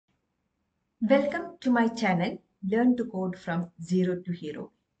Welcome to my channel learn to code from zero to hero.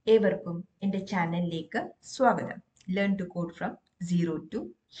 ഏവർക്കും എൻ്റെ ചാനലിലേക്ക് സ്വാഗതം. Learn to code from zero to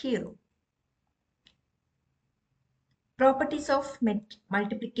hero. Properties of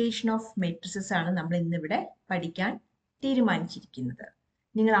multiplication of matrices ആണ് നമ്മൾ ഇന്നിവിടെ പഠിക്കാൻ തീരുമാനിച്ചിരിക്കുന്നത്.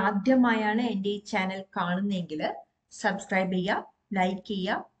 നിങ്ങൾ ആദ്യമായാണ് എൻ്റെ ഈ ചാനൽ കാണുന്നതെങ്കിൽ സബ്സ്ക്രൈബ് ചെയ്യുക, ലൈക്ക്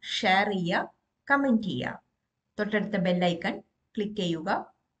ചെയ്യുക, ഷെയർ ചെയ്യുക, കമൻറ്റ് ചെയ്യുക. തൊട്ടടുത്ത ബെല്ലൈക്കൺ ക്ലിക്ക് ചെയ്യുക.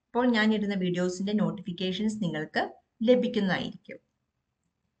 അപ്പോൾ ഞാനിടുന്ന വീഡിയോസിന്റെ നോട്ടിഫിക്കേഷൻസ് നിങ്ങൾക്ക് ലഭിക്കുന്നതായിരിക്കും.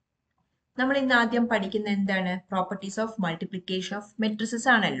 നമ്മൾ ഇന്ന് ആദ്യം പഠിക്കുന്ന എന്താണ്? Properties of multiplication of matrices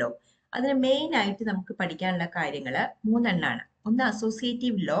ആണല്ലോ. അതിന് മെയിൻ ആയിട്ട് നമുക്ക് പഠിക്കാനുള്ള കാര്യങ്ങൾ മൂന്നെണ്ണാണ്. ഒന്ന്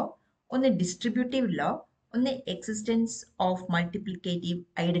അസോസിയേറ്റീവ് ലോ, ഒന്ന് ഡിസ്ട്രിബ്യൂട്ടീവ് ലോ, ഒന്ന് എക്സിസ്റ്റൻസ് ഓഫ് മൾട്ടിപ്ലിക്കേറ്റീവ്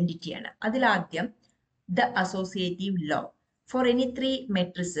ഐഡന്റിറ്റി ആണ്. അതിലാദ്യം the associative law. For any three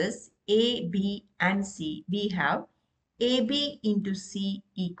matrices A, B and C we have A B into C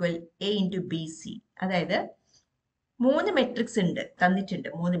equal A into B C. അതായത് മൂന്ന് മെട്രിക്സ് ഉണ്ട്, തന്നിട്ടുണ്ട്.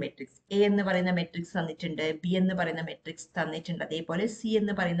 മൂന്ന് matrix A എന്ന് പറയുന്ന matrix തന്നിട്ടുണ്ട്, ബി എന്ന് പറയുന്ന മെട്രിക്സ് തന്നിട്ടുണ്ട്, അതേപോലെ സി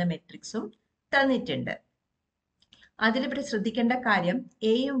എന്ന് പറയുന്ന മെട്രിക്സും തന്നിട്ടുണ്ട്. അതിലിവിടെ ശ്രദ്ധിക്കേണ്ട കാര്യം,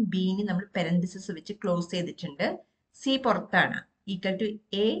 എയും ബിയും നമ്മൾ പെരന്തസിസ് വെച്ച് ക്ലോസ് ചെയ്തിട്ടുണ്ട്. സി പുറത്താണ്, ഈക്വൽ ടു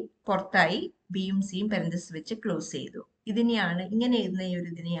എ പുറത്തായി, ബിയും സിയും പെരന്തസിസ് വെച്ച് ക്ലോസ് ചെയ്തു. ഇതിനെയാണ്, ഇങ്ങനെ എഴുതുന്ന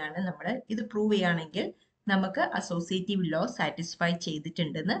ഒരു ഇതിനെയാണ് നമ്മൾ, ഇത് പ്രൂവ് ചെയ്യുകയാണെങ്കിൽ നമുക്ക് അസോസിയേറ്റീവ് ലോ സാറ്റിസ്ഫൈ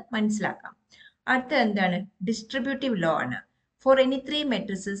ചെയ്തിട്ടുണ്ടെന്ന് മനസ്സിലാക്കാം. അടുത്ത എന്താണ്? ഡിസ്ട്രിബ്യൂട്ടീവ് ലോ ആണ്. For any three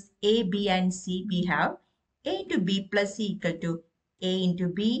matrices A, B and C we have A into B plus C equal to A into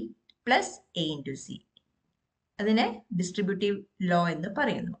B plus A into C. അതിനെ ഡിസ്ട്രിബ്യൂട്ടീവ് ലോ എന്ന്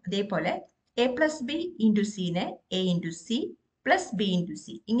പറയുന്നു. അതേപോലെ A plus B into സിനെ A into C plus B into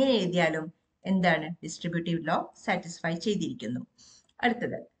C, ഇങ്ങനെ എഴുതിയാലും എന്താണ്? Distributive law satisfy ചെയ്തിരിക്കുന്നു.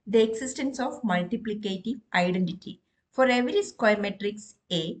 അടുത്തത് the existence of multiplicative identity. For every square matrix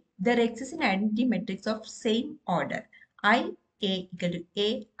A, there exists an identity matrix of same order. I A equal to A,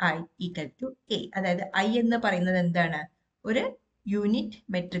 I equal to A. അതായത് I എന്ന് പറയുന്നത് എന്താണ്? ഒരു unit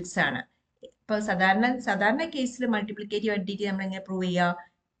matrix ആണ്. ഇപ്പോൾ സാധാരണ കേസിൽ മൾട്ടിപ്ലിക്കേറ്റീവ് ഐഡന്റിറ്റി നമ്മൾ എങ്ങനെ പ്രൂവ് ചെയ്യുക?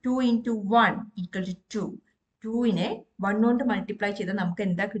 2 into 1 equal to 2. 2നെ 1 കൊണ്ട് മൾട്ടിപ്ലൈ ചെയ്താൽ നമുക്ക്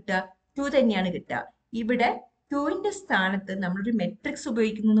എന്താ കിട്ടുക? 2 തന്നെയാണ് കിട്ടുക. ഇവിടെ 2ന്റെ സ്ഥാനത്ത് നമ്മളൊരു മെട്രിക്സ്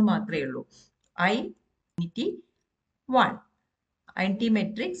ഉപയോഗിക്കുന്നത് മാത്രമേ ഉള്ളൂ. I unity 1 identity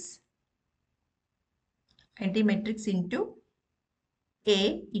matrix into A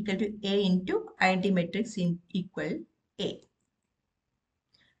equal to A into identity matrix equal A.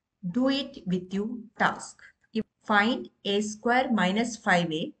 Do it with you task. Find A square minus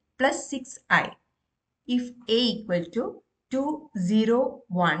 5a plus 6i if a equal to 2, 0,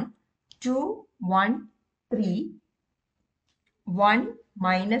 1, 2, 1, 3, 1,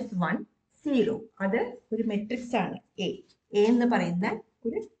 minus 1, 0. അത് ഒരു matrix ആണ്. A എന്ന് പറയുന്ന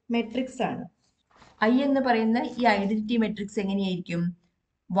ഒരു matrix ആണ്. I എന്ന് പറയുന്ന ഈ ഐഡന്റിറ്റി മെട്രിക്സ് എങ്ങനെയായിരിക്കും?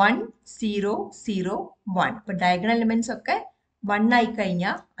 1, 0, 0, 1. ഇപ്പൊ ഡയഗണൽ എലിമെന്റ്സ് ഒക്കെ 1 ആയി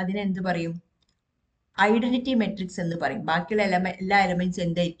കഴിഞ്ഞാൽ അതിനെ എന്ത് പറയും? ഐഡന്റിറ്റി മെട്രിക്സ് എന്ന് പറയും. ബാക്കിയുള്ള എല്ലാ എലമെന്റ്സ്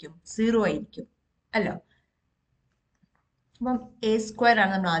എന്തായിരിക്കും? 0 ആയിരിക്കും അല്ലോ. അപ്പം എ സ്ക്വയർ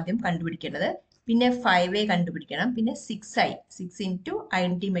ആണ് നമ്മൾ ആദ്യം കണ്ടുപിടിക്കേണ്ടത്. പിന്നെ 5a കണ്ടുപിടിക്കണം. പിന്നെ 6i, 6 into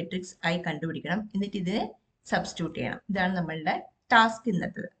identity matrix I കണ്ടുപിടിക്കണം. എന്നിട്ട് ഇതിനെ സബ്സ്റ്റിറ്റ്യൂട്ട് ചെയ്യണം. ഇതാണ് നമ്മളുടെ ടാസ്ക്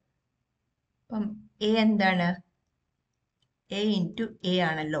ഇന്നത്തത്. അപ്പം എ എന്താണ്? എ ഇൻറ്റു എ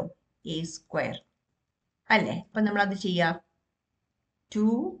ആണല്ലോ, എ സ്ക്വയർ അല്ലേ? അപ്പം നമ്മളത് ചെയ്യാം. 2,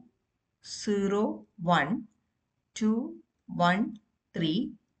 0, 1, 2, 1, 3,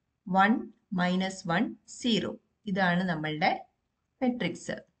 1, minus 1, 0. ഇതാണ് നമ്മളുടെ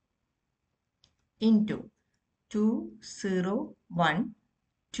മെട്രിക്സ്. Into 2, 0, 1,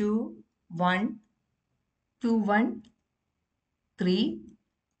 2, 1, 2, 1, 3,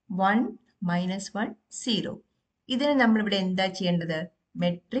 1, minus 1, 0. ഇതിന് നമ്മളിവിടെ എന്താ ചെയ്യേണ്ടത്?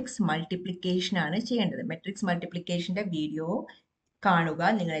 മെട്രിക്സ് മൾട്ടിപ്ലിക്കേഷൻ ആണ് ചെയ്യേണ്ടത്. മെട്രിക്സ് മൾട്ടിപ്ലിക്കേഷന്റെ വീഡിയോ കാണുക.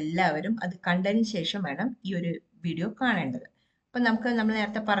 നിങ്ങൾ എല്ലാവരും അത് കണ്ടതിന് ശേഷം വേണം ഈ ഒരു വീഡിയോ കാണേണ്ടത്. അപ്പൊ നമ്മൾ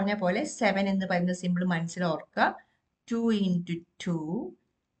നേരത്തെ പറഞ്ഞ പോലെ 7 എന്ന് പറയുന്ന സിമ്പിൾ മനസ്സിൽ ഓർക്കുക. 2 into 2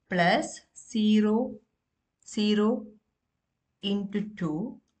 plus 0, 0 into 2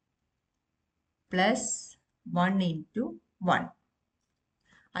 plus 1 into 1.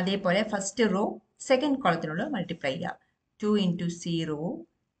 അതേപോലെ ഫസ്റ്റ് റോ സെക്കൻഡ് കോളത്തിനുള്ള മൾട്ടിപ്ലൈ ചെയ്യുക. 2 into 0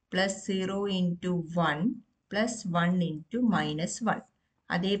 plus 0 into 1 plus 1 into minus 1.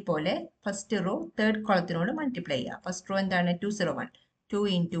 അതേപോലെ ഫസ്റ്റ് റോ തേർഡ് കോളത്തിനോട് മൾട്ടിപ്ലൈ ചെയ്യുക. ഫസ്റ്റ് റോ എന്താണ്? 2, 0, 1. 2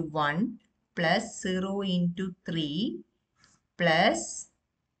 into 1 plus 0 into 3 plus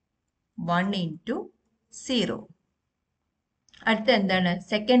 1 into 0. അടുത്ത എന്താണ്?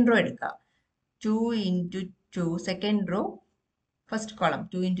 സെക്കൻഡ് റോ എടുക്കുക. 2 into 2, second row first column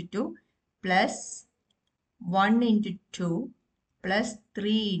 2 into 2 plus 1 into 2 plus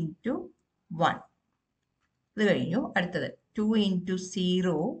 3 into 1. ഇത് കഴിഞ്ഞു. അടുത്തത് 2 into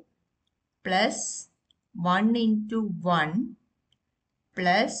 0 plus 1 into 1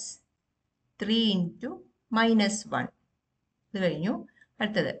 plus 3 into minus 1. ഇത് കഴിഞ്ഞു.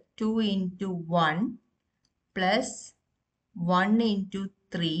 അടുത്തത് 2 into 1 plus 1 into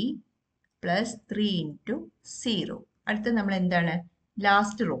 3 plus 3 into 0. അടുത്തത് നമ്മൾ എന്താണ്?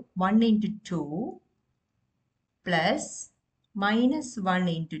 Last raw 1 into 2 plus minus 1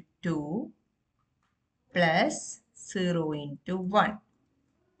 into 2 plus 0 into 1.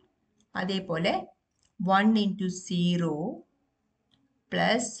 അതേപോലെ 1 into 0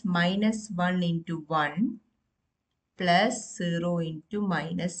 plus minus 1 into 1 plus 0 into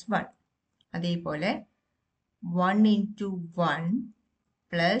minus 1. അതേപോലെ 1 into 1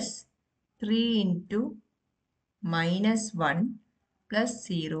 plus 3 into minus 1 plus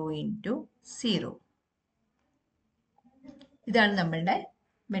 0 into 0. ഇതാണ് നമ്മളുടെ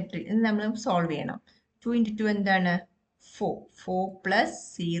മെട്രിക്. ഇത് നമ്മൾ സോൾവ് ചെയ്യണം. 2 into 2 എന്താണ്? 4. 4 plus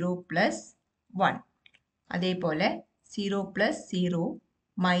 0 plus 1. അതേപോലെ 0 plus 0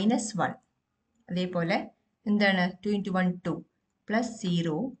 minus 1. അതേപോലെ എന്താണ്? 2 into 1 2 plus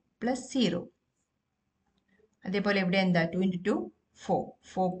 0 plus 0. അതേപോലെ ഇവിടെ എന്താ? 2 into 2 4.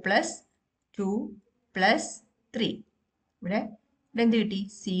 4 plus 2 plus 3. ഇവിടെ എന്ത് കിട്ടി?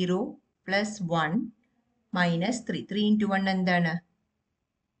 0 plus 1 minus 3. 3 into 1 എന്താണ്?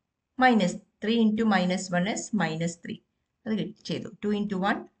 Minus 3 into minus 1 is minus 3. അത് ചെയ്തു. 2 into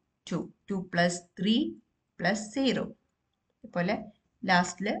 1 2. 2 plus 3 plus 0. അതുപോലെ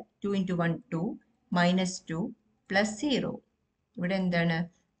ലാസ്റ്റിൽ 2 into 1 2 minus 2 plus 0. ഇവിടെ എന്താണ്?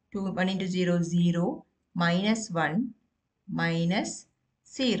 1 into 0 0 minus 1 minus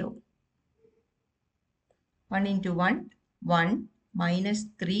 0. 1 into 1 1 minus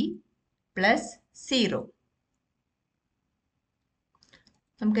 3 plus 0.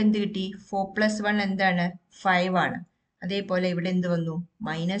 നമുക്ക് എന്ത് കിട്ടി? 4 plus 1 എന്താണ്? 5 ആണ്. അതേപോലെ ഇവിടെ എന്ത് വന്നു?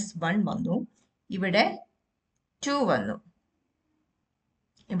 minus 1 വന്നു. ഇവിടെ 2 വന്നു.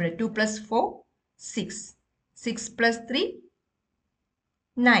 ഇവിടെ 2 plus 4 6. 6 plus 3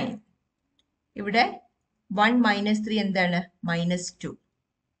 9. ഇവിടെ 1 minus 3 എന്താണ്? minus 2.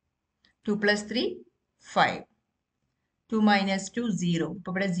 2 plus 3 5. 2 minus 2 0.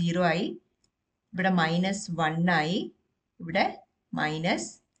 ഇപ്പോൾ ഇവിടെ 0 ആയി. ഇവിടെ minus 1 ആയി. ഇവിടെ minus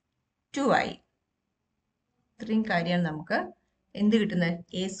 2 ആയി. ഇത്രയും കാര്യമാണ് നമുക്ക് എന്ത് കിട്ടുന്നത്?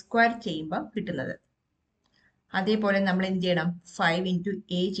 a സ്ക്വയർ ചെയ്യുമ്പോൾ കിട്ടുന്നത്. അതേപോലെ നമ്മൾ എന്ത് ചെയ്യണം? 5 into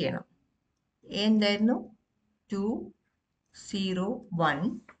a ചെയ്യണം. a എന്തായിരുന്നു? 2 0 1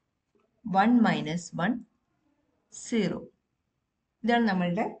 1 minus 1 0. ഇതാണ്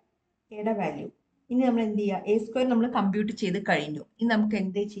നമ്മളുടെ എയുടെ വാല്യൂ. ഇനി നമ്മൾ എന്ത് ചെയ്യുക? a സ്ക്വയർ നമ്മൾ കമ്പ്യൂട്ട് ചെയ്ത് കഴിഞ്ഞു. ഇനി നമുക്ക്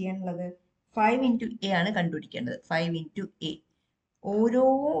എന്ത് ചെയ്യാനുള്ളത്? 5 into a ആണ് കണ്ടുപിടിക്കേണ്ടത്. 5 into a. ഓരോ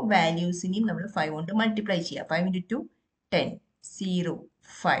വാല്യൂസിനെയും നമ്മൾ 5 കൊണ്ട് മൾട്ടിപ്ലൈ ചെയ്യുക. 5 into 2 10 0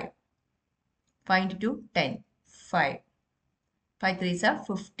 5. 5 into 2 10 5. 5 3s are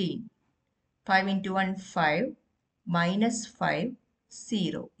 15. 5 into 1 5 minus 5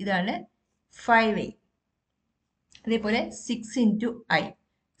 0. ഇതാണ് 5a. അതേപോലെ 6 into i.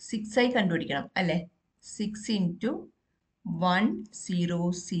 6i കണ്ടുപിടിക്കണം അല്ലേ? 6 into 1 0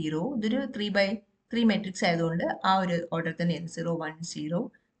 0. ഇതൊരു 3 മെട്രിക്സ് ആയതുകൊണ്ട് ആ ഒരു ഓർഡർ തന്നെയാണ്. 0 1 0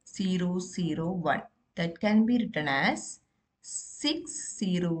 0 0 1. That can be written as 6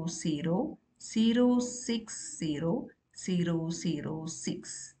 0 0 0 6 0 0 0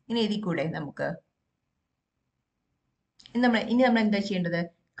 6. ഇനി എഴുതിക്കൂടെ നമുക്ക്? ഇനി നമ്മൾ എന്താ ചെയ്യേണ്ടത്?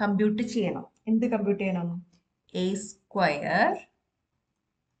 കമ്പ്യൂട്ട് ചെയ്യണം. എന്ത് കമ്പ്യൂട്ട് ചെയ്യണം? a square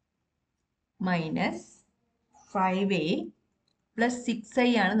minus 5a plus 6i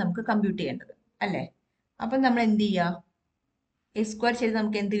ആണ് നമുക്ക് കമ്പ്യൂട്ട് ചെയ്യേണ്ടത് അല്ലേ? അപ്പം നമ്മൾ എന്ത് ചെയ്യുക? a സ്ക്വയർ ചെയ്ത്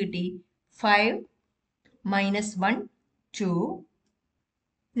നമുക്ക് എന്ത് കിട്ടി? 5 മൈനസ് 1 2.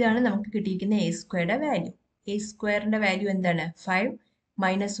 ഇതാണ് നമുക്ക് കിട്ടിയിരിക്കുന്ന a സ്ക്വയറുടെ വാല്യൂ. a സ്ക്വയറിന്റെ വാല്യൂ എന്താണ്? 5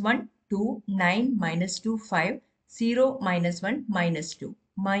 minus 1 2 9 minus 2 5 0 minus 1 minus 2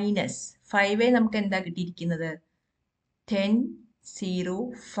 minus 5 നമുക്ക് എന്താ കിട്ടിയിരിക്കുന്നത്? 10 0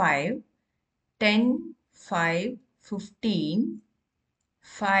 5 10 5 15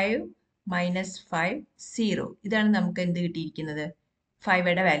 5 മൈനസ് 5 0. ഇതാണ് നമുക്ക് എന്ത് കിട്ടിയിരിക്കുന്നത്?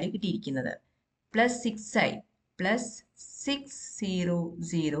 5യുടെ വാല്യൂ കിട്ടിയിരിക്കുന്നത്. Plus 6i plus 6 0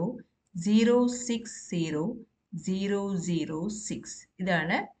 0 0 6 0 0 0 6.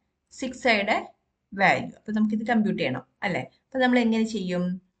 ഇതാണ് 6iയുടെ വാല്യൂ. അപ്പോൾ നമുക്കിത് കമ്പ്യൂട്ട് ചെയ്യണം അല്ലേ? അപ്പോൾ നമ്മൾ എങ്ങനെ ചെയ്യും?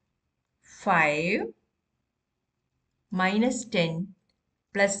 5 മൈനസ് 10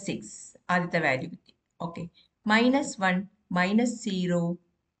 പ്ലസ് 6 ആദ്യത്തെ വാല്യൂ കിട്ടി. ഓക്കെ. Minus 1 minus 0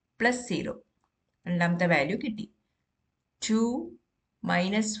 plus 0. രണ്ടാമത്തെ വാല്യൂ കിട്ടി. 2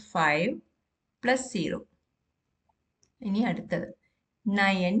 മൈനസ് 5 പ്ലസ് 0. ഇനി അടുത്തത്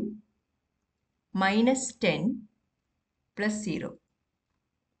 9 മൈനസ് 10 പ്ലസ് 0.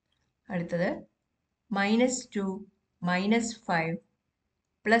 അടുത്തത് മൈനസ് 2 മൈനസ് 5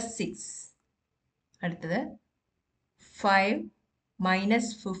 പ്ലസ് 6. അടുത്തത് 5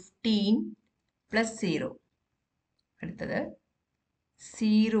 മൈനസ് 15 പ്ലസ് 0. അടുത്തത്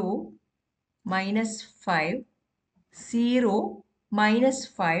 0 മൈനസ് 5 0 മൈനസ്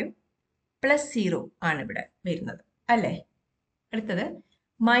 5 പ്ലസ് 0 ആണ് ഇവിടെ വരുന്നത് അല്ലേ. അടുത്തത്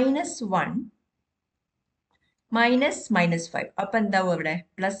മൈനസ് 1 മൈനസ് മൈനസ് 5. അപ്പം എന്താവും ഇവിടെ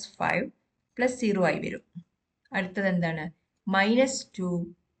പ്ലസ് 5 പ്ലസ് 0 ആയി വരും. അടുത്തത് എന്താണ് മൈനസ് 2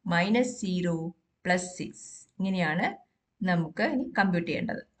 മൈനസ് 0 പ്ലസ് 6. ഇങ്ങനെയാണ് നമുക്ക് ഇനി കമ്പ്യൂട്ട്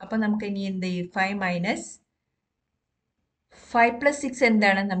ചെയ്യേണ്ടത്. അപ്പം നമുക്ക് ഇനി എന്ത് ചെയ്യും 5 മൈനസ് 5 പ്ലസ് 6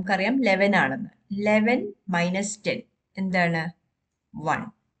 എന്താണ് നമുക്കറിയാം 11 ആണെന്ന്. 11 മൈനസ് 10 എന്താണ് 1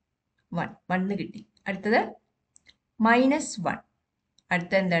 1 കിട്ടി. അടുത്തത് മൈനസ് 1.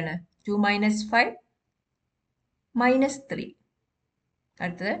 അടുത്ത എന്താണ് 2 മൈനസ് 5 മൈനസ് 3.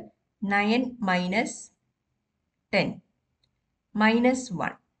 അടുത്തത് 9 minus 10 minus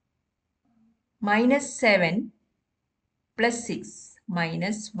 1. Minus 7 plus 6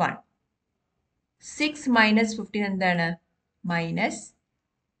 minus 1. 6 minus 15 എന്താണ് മൈനസ്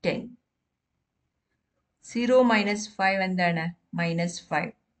 10. 0 മൈനസ് 5 എന്താണ് മൈനസ്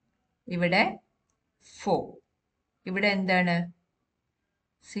 5. ഇവിടെ 4. ഇവിടെ എന്താണ്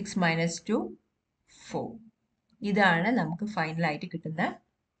 6 മൈനസ് 2 4. ഇതാണ് നമുക്ക് ഫൈനലായിട്ട് കിട്ടുന്ന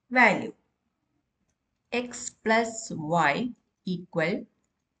value. X plus Y equal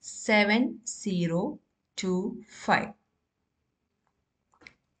 7025.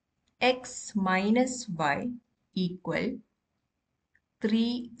 x minus y equal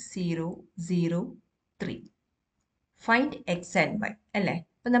 3003. Find x and y അല്ലേ.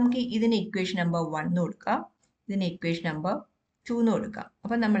 അപ്പം നമുക്ക് ഇതിന് ഇക്വേഷൻ നമ്പർ 1 കൊടുക്കാം, ഇതിന് ഇക്വേഷൻ നമ്പർ 2 കൊടുക്കാം.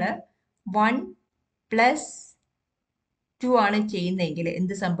 അപ്പം നമ്മൾ 1 പ്ലസ് 2 ആണ് ചെയ്യുന്നതെങ്കിൽ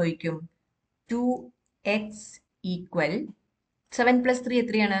എന്ത് സംഭവിക്കും 2x ഈക്വൽ 7 പ്ലസ് 3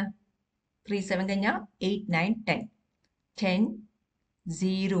 എത്രയാണ് 3 7 കഴിഞ്ഞാൽ 8 9 10 10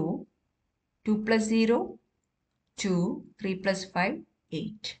 0 2 plus 0 2 3 plus 5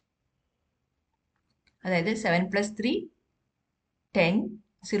 8. അതായത് 7 plus 3 10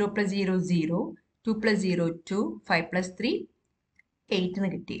 0 plus 0 0 2 plus 0 2 5 plus 3 8 എന്ന്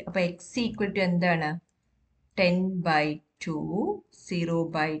കിട്ടി. അപ്പോൾ x ഈക്വൽ ടു എന്താണ് 10/2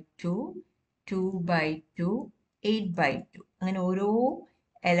 0/2 2/2 8/2. അങ്ങനെ ഓരോ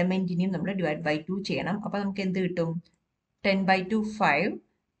എലമെന്റിനെയും നമ്മൾ ഡിവൈഡ് ബൈ 2 ചെയ്യണം. അപ്പോൾ നമുക്ക് എന്ത് കിട്ടും 10/2 5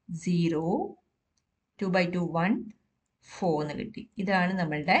 0 2/2 1 4 എന്ന് കിട്ടി. ഇതാണ്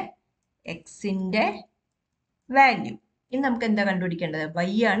നമ്മളുടെ എക്സിന്റെ വാല്യൂ. ഇനി നമുക്ക് എന്താ കണ്ടുപിടിക്കേണ്ടത് y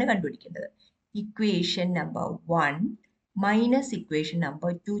ആണ് കണ്ടുപിടിക്കേണ്ടത്. Equation number 1 minus equation number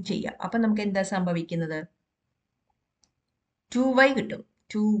 2 ചെയ്യാം. അപ്പം നമുക്ക് എന്താ സംഭവിക്കുന്നത് 2y കിട്ടും.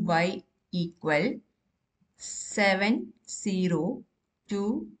 2y ഈക്വൽ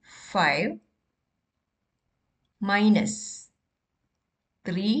 7025 മൈനസ്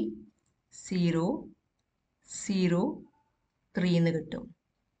 3003 എന്ന് കിട്ടും.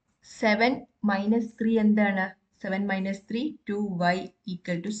 7 മൈനസ് 3 എന്താണ് 7 minus 3 2y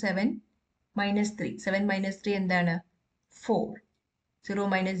equal to 7 minus 3. 7 minus 3 എന്താണ് 4. 0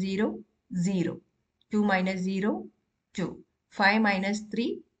 മൈനസ് 0 0 2 മൈനസ് 0 2 5 മൈനസ് 3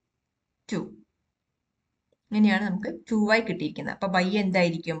 2. ഇങ്ങനെയാണ് നമുക്ക് 2y കിട്ടിയിരിക്കുന്നത്. അപ്പം y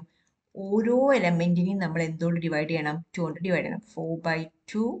എന്തായിരിക്കും ഓരോ എലമെന്റിനെയും നമ്മൾ എന്തുകൊണ്ട് ഡിവൈഡ് ചെയ്യണം 2 കൊണ്ട് ഡിവൈഡ് ചെയ്യണം.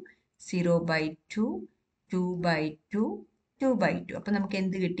 4/2 0/2 2/2 2/2. അപ്പം നമുക്ക്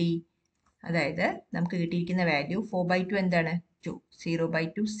എന്ത് കിട്ടി അതായത് നമുക്ക് കിട്ടിയിരിക്കുന്ന വാല്യൂ 4/2 എന്താണ് 2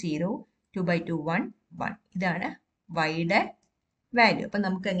 0/2 0 2/2 1 1. ഇതാണ് വൈയുടെ വാല്യൂ. അപ്പം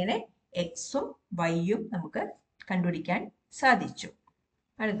നമുക്ക് എങ്ങനെ എക്സും വൈയും നമുക്ക് കണ്ടുപിടിക്കാൻ സാധിച്ചു.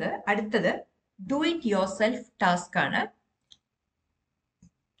 അടുത്തത് do it your self task ആണ്.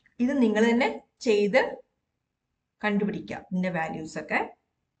 ഇത് നിങ്ങൾ തന്നെ ചെയ്ത് കണ്ടുപിടിക്കാം. ഇതിന്റെ വാല്യൂസ് ഒക്കെ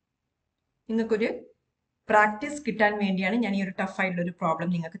നിങ്ങൾക്കൊരു പ്രാക്ടീസ് കിട്ടാൻ വേണ്ടിയാണ് ഞാൻ ഈ ഒരു ടഫ് ആയിട്ടുള്ള ഒരു പ്രോബ്ലം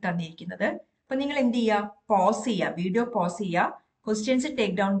നിങ്ങൾക്ക് തന്നിരിക്കുന്നത്. അപ്പൊ നിങ്ങൾ എന്ത് ചെയ്യുക പോസ് ചെയ്യുക, വീഡിയോ പോസ് ചെയ്യുക, ക്വസ്റ്റ്യൻസ്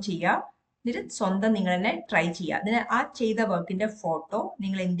ടേക്ക് ഡൗൺ ചെയ്യുക, എന്നിട്ട് സ്വന്തം നിങ്ങൾ തന്നെ ട്രൈ ചെയ്യുക. അതിന് ആ ചെയ്ത വർക്കിന്റെ ഫോട്ടോ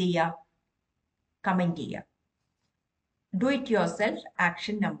നിങ്ങൾ എന്ത് ചെയ്യുക കമന്റ് ചെയ്യുക. Do it your self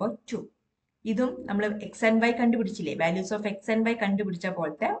action number 2. ഇതും നമ്മൾ X and Y കണ്ടുപിടിച്ചില്ലേ, values of X and Y കണ്ടുപിടിച്ച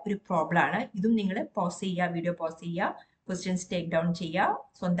പോലത്തെ ഒരു പ്രോബ്ലം ആണ്. ഇതും നിങ്ങൾ പോസ് ചെയ്യുക, വീഡിയോ പോസ് ചെയ്യുക, ക്വസ്റ്റ്യൻസ് ടേക്ക് ഡൗൺ ചെയ്യുക,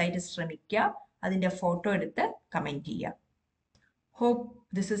 സ്വന്തമായിട്ട് ശ്രമിക്കുക, അതിന്റെ ഫോട്ടോ എടുത്ത് കമന്റ് ചെയ്യുക. Hope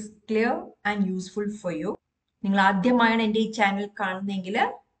this is clear and useful for you. നിങ്ങൾ ആദ്യമായാണ് എൻ്റെ ഈ ചാനൽ കാണുന്നതെങ്കിൽ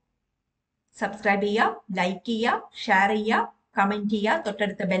സബ്സ്ക്രൈബ് ചെയ്യുക, ലൈക്ക് ചെയ്യുക, ഷെയർ ചെയ്യുക, കമന്റ് ചെയ്യുക,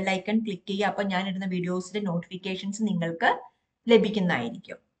 തൊട്ടടുത്ത ബെല്ലൈക്കൺ ക്ലിക്ക് ചെയ്യുക. അപ്പോൾ ഞാനിടുന്ന വീഡിയോസിന്റെ നോട്ടിഫിക്കേഷൻസ് നിങ്ങൾക്ക്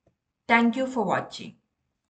ലഭിക്കുന്നതായിരിക്കും. Thank you for watching.